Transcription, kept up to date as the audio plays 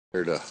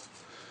Here to,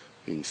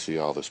 you can see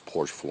all this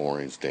porch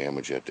flooring's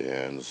damaged at the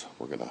ends.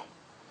 We're gonna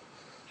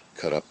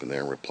cut up in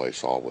there and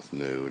replace all with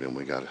new, and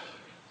we gotta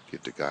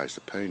get the guys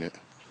to paint it.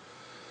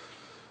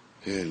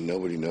 And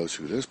nobody knows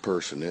who this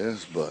person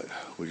is, but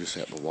we just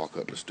happen to walk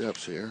up the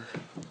steps here.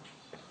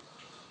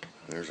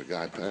 There's a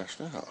guy passed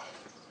out.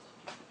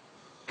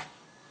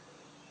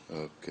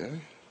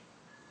 Okay.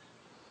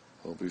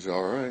 Hope he's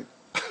alright.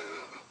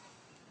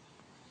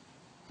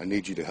 I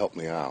need you to help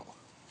me out.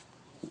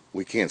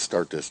 We can't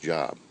start this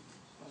job.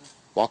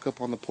 Walk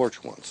up on the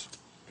porch once.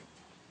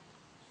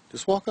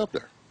 Just walk up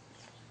there.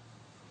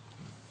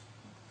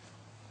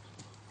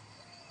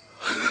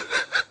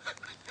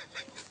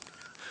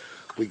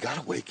 We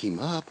gotta wake him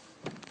up.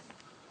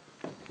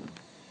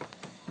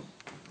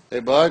 Hey,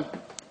 bud.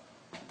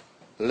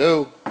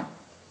 Hello.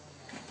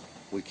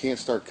 We can't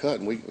start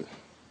cutting.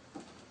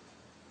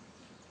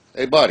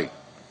 Hey, buddy.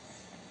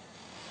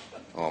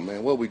 Oh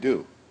man, what we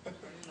do?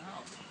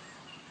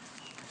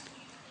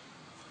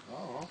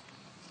 Oh.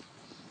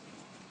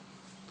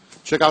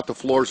 Check out the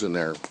floors in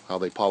there. How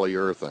they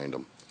polyurethaned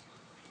them.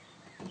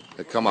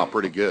 They come out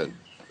pretty good.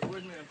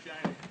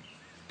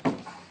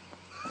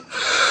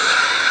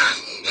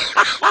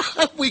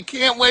 We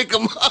can't wake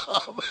them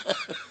up.